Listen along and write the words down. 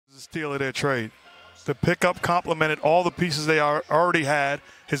steal of their trade. The pickup complemented all the pieces they already had,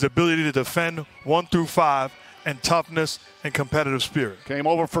 his ability to defend 1 through 5, and toughness and competitive spirit. Came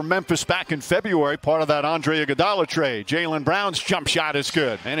over from Memphis back in February, part of that Andre Iguodala trade. Jaylen Brown's jump shot is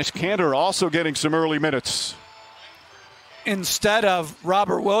good. And it's Kanter also getting some early minutes. Instead of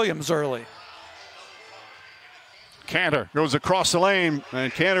Robert Williams early. Kanter goes across the lane,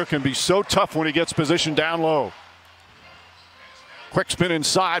 and Kanter can be so tough when he gets positioned down low. Quick spin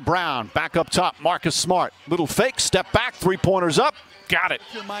inside, Brown, back up top, Marcus Smart. Little fake, step back, three-pointers up, got it.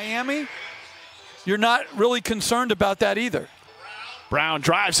 If you're Miami, you're not really concerned about that either. Brown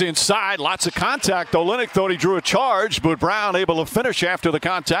drives inside, lots of contact. Olynyk thought he drew a charge, but Brown able to finish after the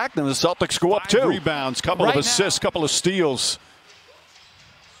contact, and the Celtics go up 2. Rebounds, couple of assists, couple of steals.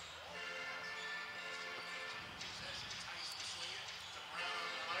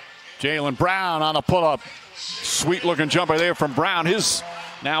 Jaylen Brown on a pull-up. Sweet-looking jumper there from Brown. His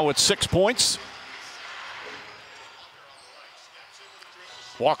now with 6 points.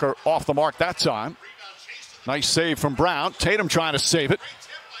 Walker off the mark that time. Nice save from Brown. Tatum trying to save it.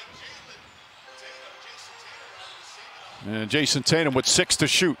 And Jason Tatum with 6 to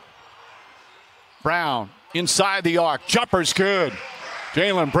shoot. Brown inside the arc. Jumper's good.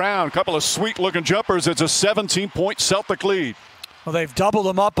 Jaylen Brown, a couple of sweet-looking jumpers. It's a 17-point Celtic lead. Well, they've doubled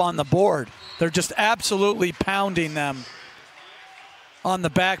them up on the board. They're just absolutely pounding them on the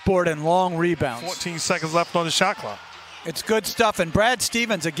backboard and long rebounds. 14 seconds left on the shot clock. It's good stuff, and Brad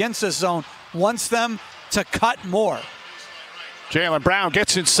Stevens against this zone wants them to cut more. Jaylen Brown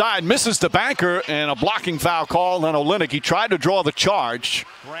gets inside, misses the banker, and a blocking foul call on Olynyk. He tried to draw the charge.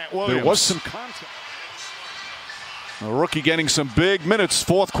 There was some contact. A rookie getting some big minutes,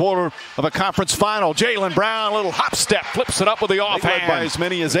 fourth quarter of a conference final. Jaylen Brown, a little hop step, flips it up with the offhand. By as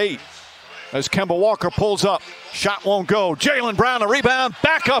many as 8. As Kemba Walker pulls up, shot won't go. Jaylen Brown, a rebound,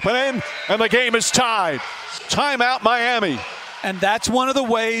 back up and in, and the game is tied. Timeout Miami. And that's one of the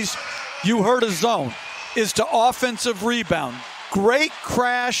ways you hurt a zone, is to offensive rebound. Great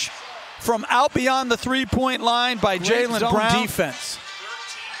crash from out beyond the three-point line by Jaylen Brown. Defense.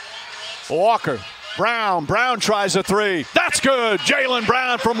 Walker. Brown tries a 3. That's good. Jaylen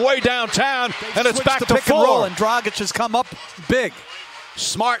Brown from way downtown, and it's back to 4. And Dragic has come up big.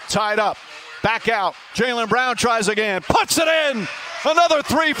 Smart tied up. Back out. Jaylen Brown tries again. Puts it in. Another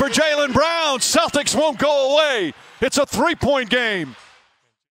 3 for Jaylen Brown. Celtics won't go away. It's a 3-point game.